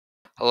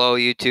Hello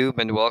YouTube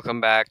and welcome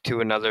back to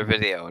another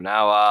video.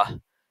 Now,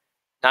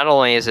 not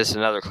only is this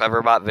another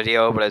Cleverbot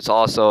video, but it's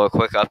also a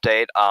quick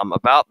update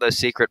about the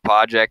secret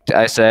project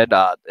I said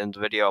in the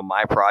video,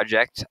 my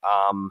project.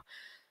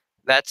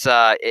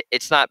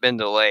 It's not been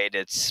delayed,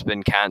 it's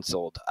been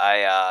canceled.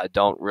 I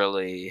don't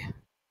really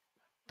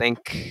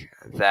think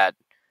that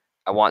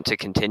I want to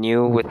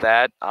continue with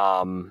that.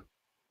 I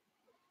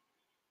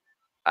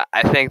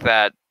think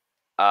that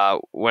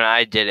when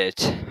I did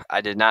it,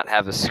 I did not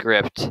have a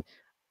script,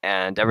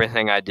 and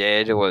everything I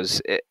did it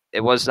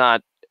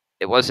wasn't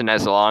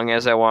as long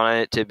as I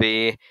wanted it to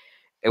be.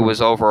 It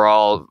was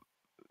overall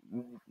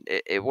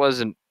it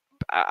wasn't.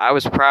 I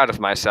was proud of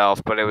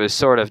myself, but it was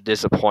sort of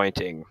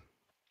disappointing,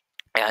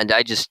 and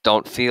I just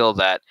don't feel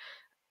that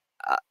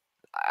uh,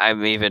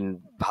 I'm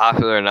even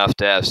popular enough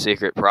to have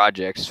secret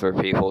projects for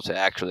people to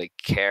actually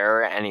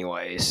care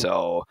anyway.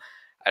 So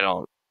I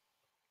don't.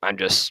 I'm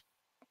just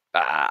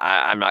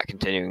I'm not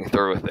continuing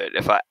through with it.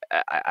 If I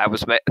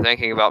was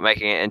thinking about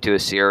making it into a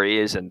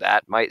series, and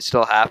that might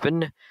still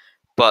happen,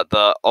 but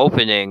the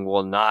opening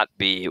will not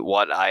be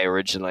what I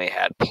originally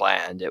had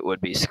planned. It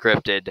would be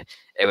scripted.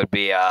 It would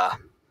be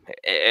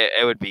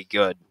it would be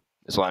good.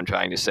 Is what I'm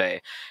trying to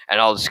say,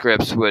 and all the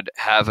scripts would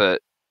have a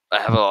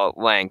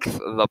length.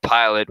 The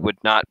pilot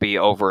would not be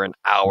over an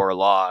hour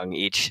long.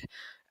 Each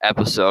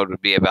episode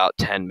would be about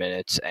 10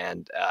 minutes,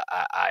 and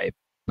I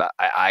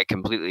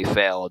completely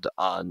failed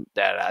on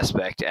that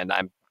aspect, and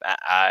I'm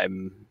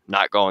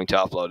not going to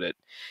upload it,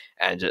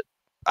 and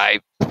I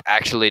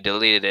actually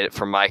deleted it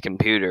from my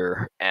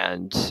computer,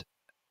 and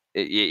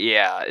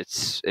yeah,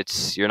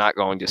 it's you're not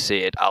going to see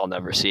it. I'll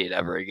never see it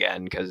ever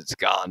again because it's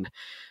gone.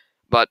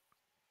 But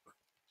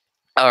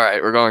all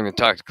right, we're going to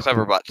talk to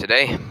Cleverbot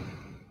today.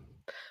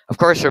 Of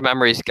course, her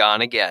memory's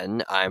gone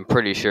again. I'm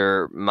pretty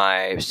sure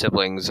my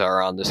siblings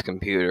are on this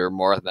computer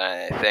more than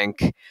I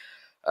think.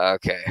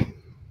 Okay,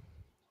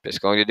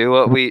 just going to do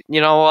what we.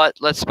 You know what?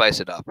 Let's spice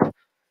it up.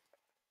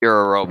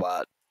 You're a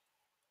robot.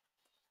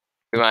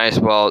 We might as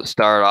well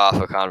start off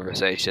a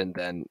conversation,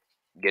 then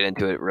get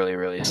into it really,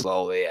 really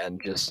slowly,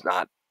 and just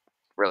not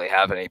really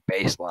have any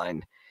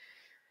baseline.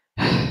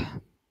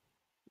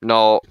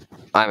 No,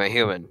 I'm a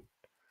human.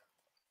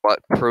 What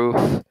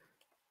proof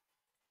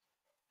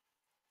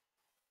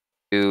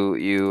do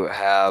you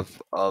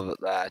have of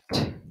that?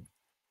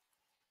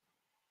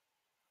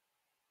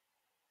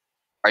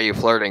 Are you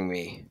flirting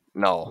me?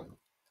 No.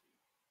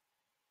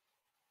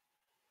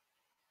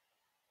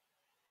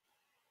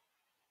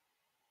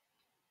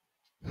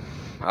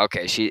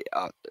 Okay,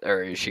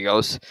 there she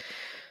goes.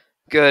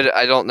 Good.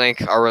 I don't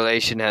think our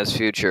relation has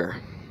future.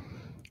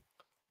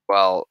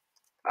 Well,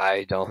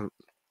 I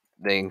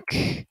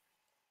think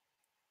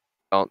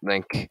don't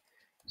think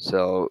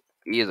so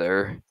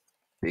either,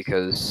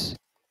 because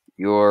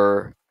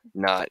you're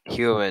not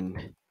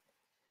human.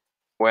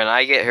 When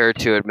I get her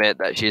to admit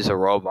that she's a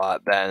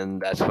robot, then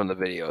that's when the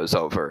video is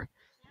over.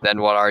 Then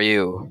what are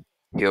you?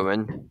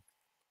 Human?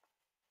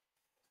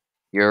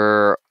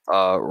 You're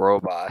a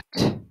robot.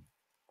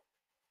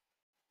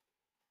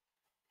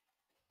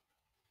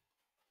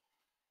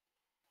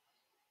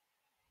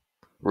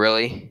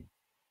 Really?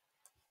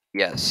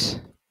 Yes.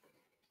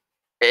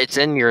 It's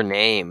in your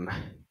name.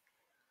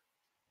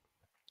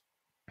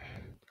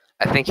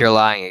 I think you're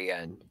lying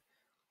again.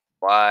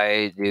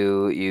 Why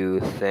do you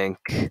think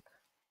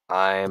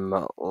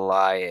I'm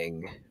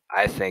lying?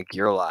 I think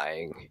you're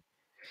lying.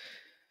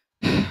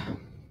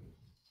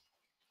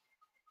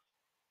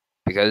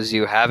 Because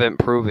you haven't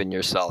proven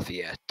yourself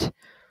yet.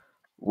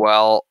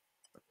 Well,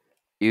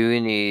 you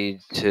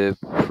need to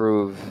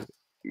prove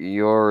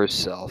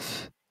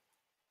yourself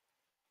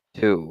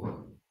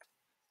too.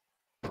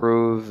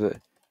 Prove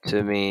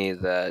to me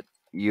that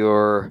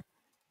you're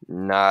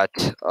not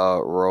a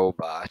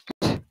robot.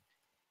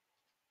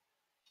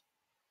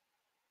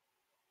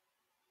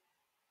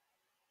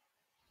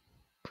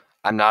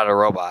 I'm not a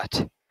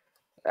robot.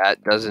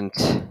 That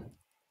doesn't.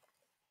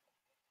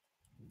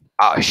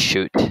 Oh,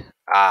 shoot.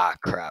 Ah,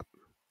 crap.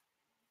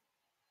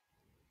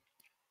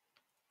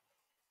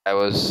 I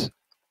was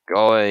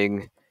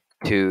going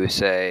to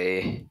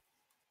say,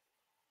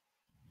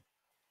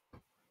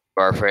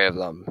 we're afraid of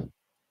them.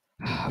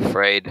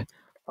 Afraid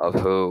of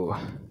who?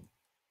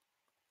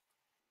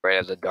 Afraid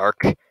of the dark?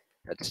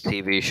 That's a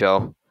TV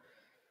show.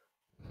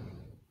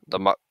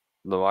 The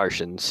the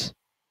Martians.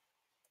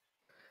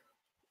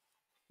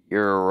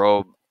 You're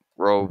a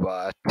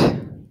robot,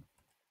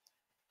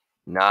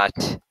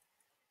 not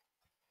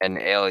an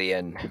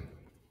alien.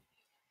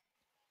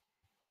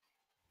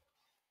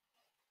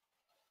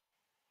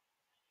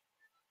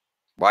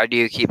 Why do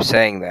you keep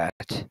saying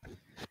that?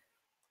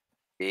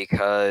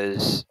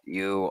 Because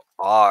you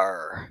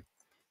are.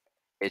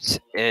 It's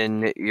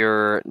in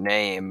your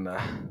name.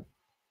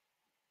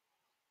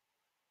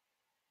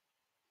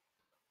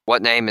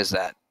 What name is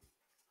that?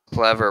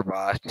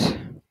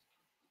 Cleverbot.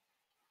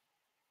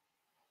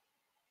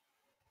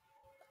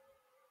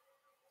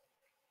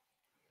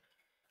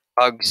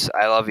 Hugs,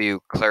 I love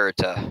you,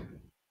 Clarita.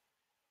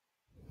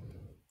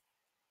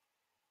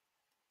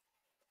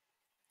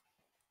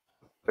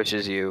 Which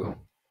is you.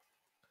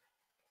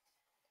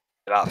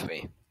 Get off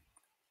me.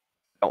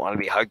 I don't want to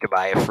be hugged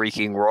by a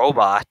freaking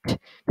robot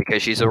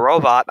because she's a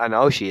robot. I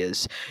know she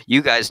is.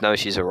 You guys know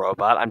she's a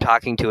robot. I'm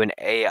talking to an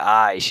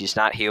AI. She's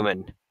not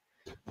human.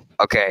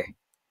 Okay.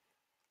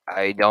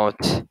 I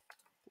don't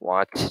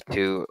want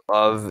to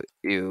love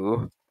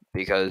you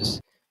because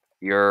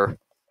you're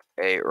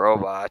a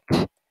robot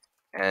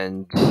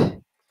and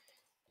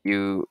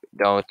you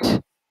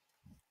don't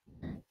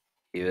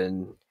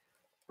even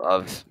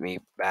love me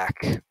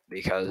back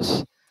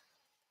because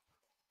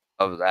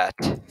of that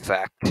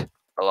fact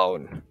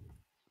alone.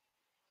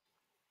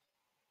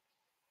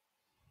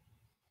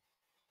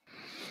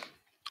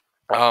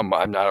 I'm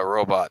not a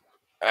robot.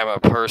 I'm a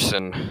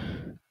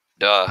person.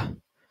 Duh.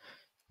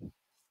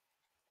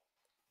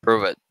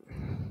 Prove it.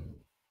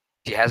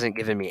 She hasn't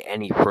given me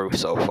any proof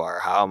so far.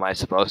 How am I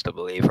supposed to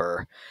believe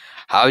her?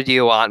 How do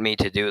you want me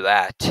to do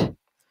that?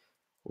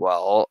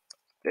 Well,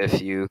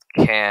 if you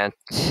can't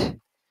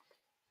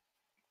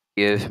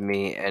give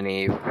me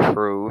any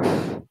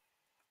proof,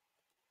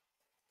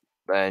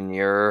 then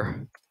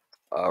you're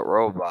a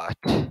robot.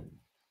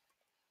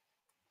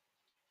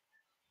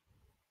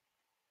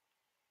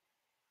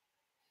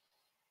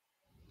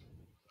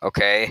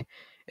 Okay?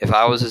 If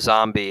I was a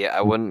zombie,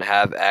 I wouldn't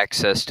have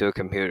access to a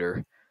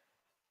computer.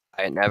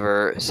 I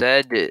never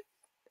said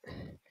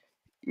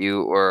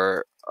you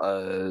were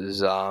a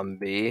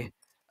zombie.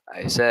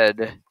 I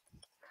said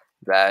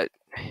that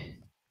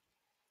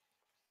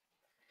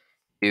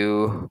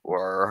you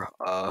were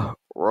a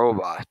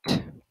robot.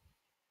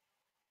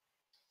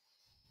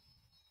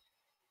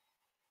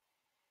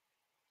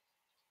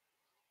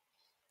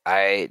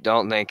 I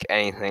don't think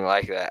anything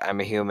like that. I'm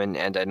a human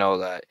and I know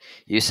that.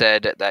 You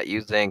said that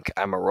you think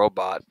I'm a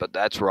robot, but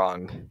that's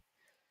wrong.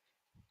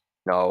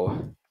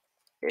 No,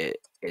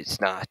 it's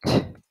not.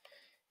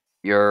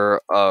 You're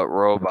a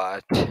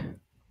robot.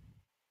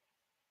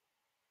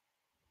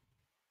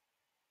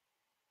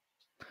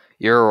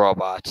 You're a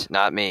robot,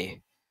 not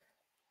me.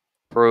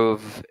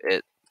 Prove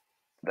it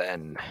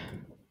then.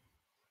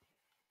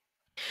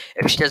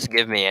 If she doesn't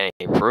give me any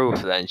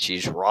proof, then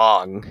she's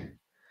wrong.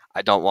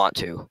 I don't want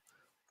to.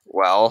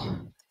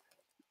 Well,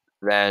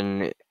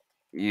 then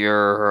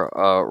you're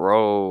a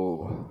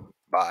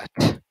robot.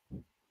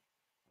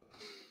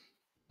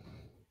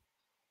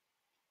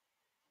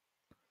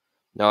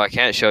 No, I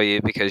can't show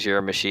you because you're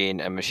a machine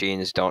and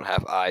machines don't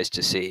have eyes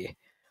to see.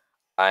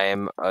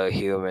 I'm a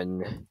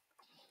human.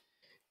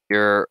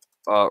 You're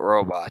a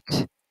robot.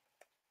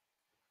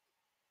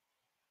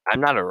 I'm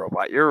not a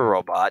robot. You're a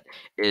robot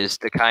is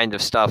the kind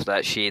of stuff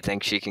that she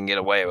thinks she can get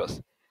away with.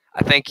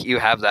 I think you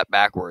have that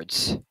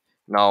backwards.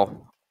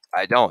 No,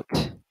 I don't.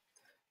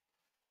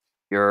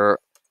 You're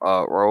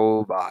a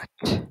robot.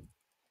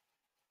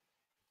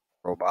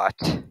 Robot.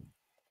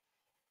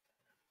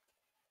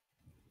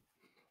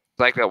 It's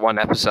like that one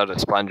episode of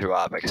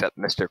SpongeBob, except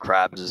Mr.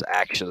 Krabs is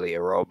actually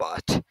a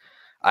robot.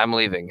 I'm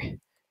leaving.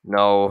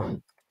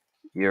 No,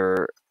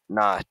 you're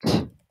not.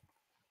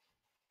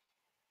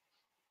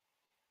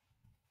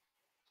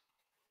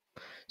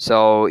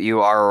 So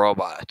you are a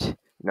robot.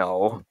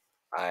 No,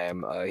 I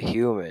am a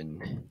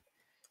human.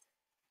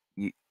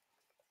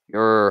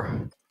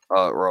 You're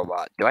a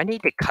robot. Do I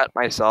need to cut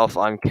myself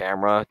on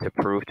camera to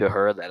prove to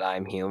her that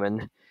I'm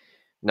human?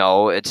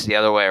 No, it's the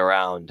other way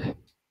around.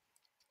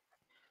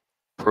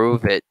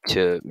 Prove it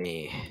to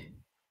me.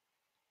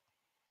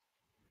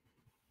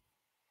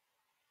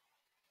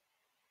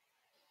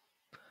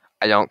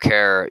 I don't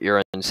care.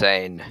 You're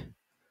insane.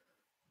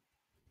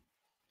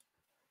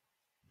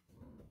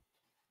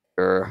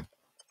 You're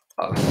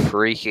a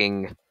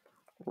freaking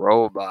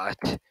robot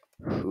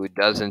who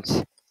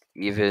doesn't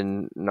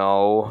even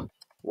know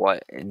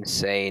what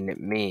insane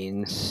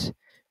means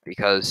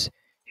because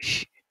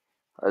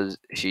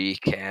she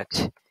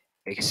can't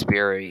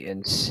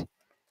experience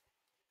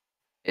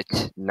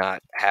it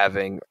not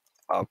having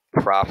a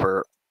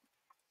proper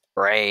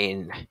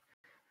brain.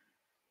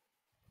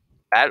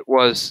 That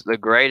was the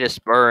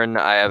greatest burn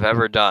I have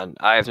ever done.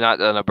 I have not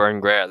done a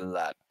burn greater than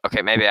that.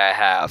 Okay, maybe I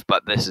have,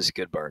 but this is a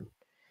good burn.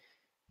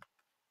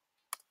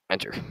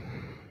 Enter.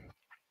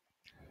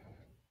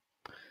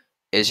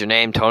 Is your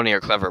name Tony or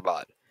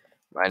Cleverbot?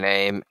 My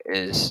name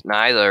is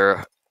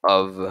neither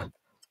of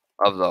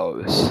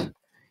those.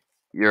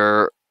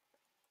 You're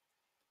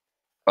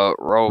a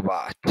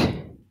robot.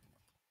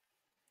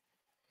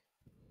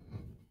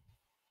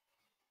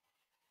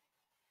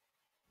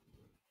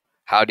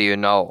 How do you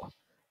know?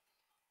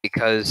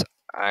 Because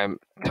I'm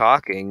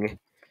talking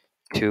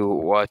to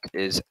what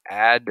is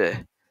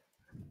advertised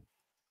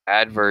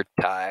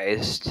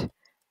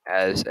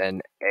as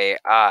an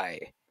AI.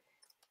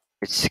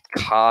 It's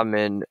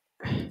common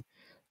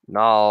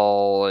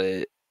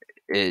knowledge.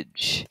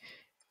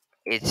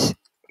 It's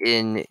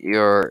in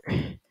your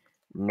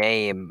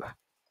name,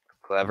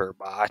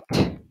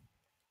 Cleverbot.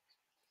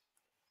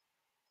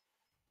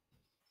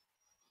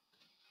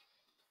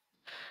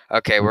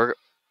 Okay, we're.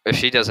 If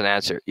she doesn't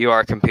answer, you are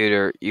a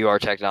computer. You are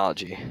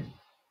technology.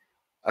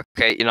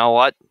 Okay, you know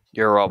what?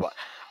 You're a robot.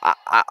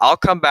 I'll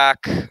come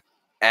back,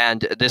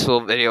 and this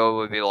video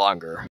will be longer.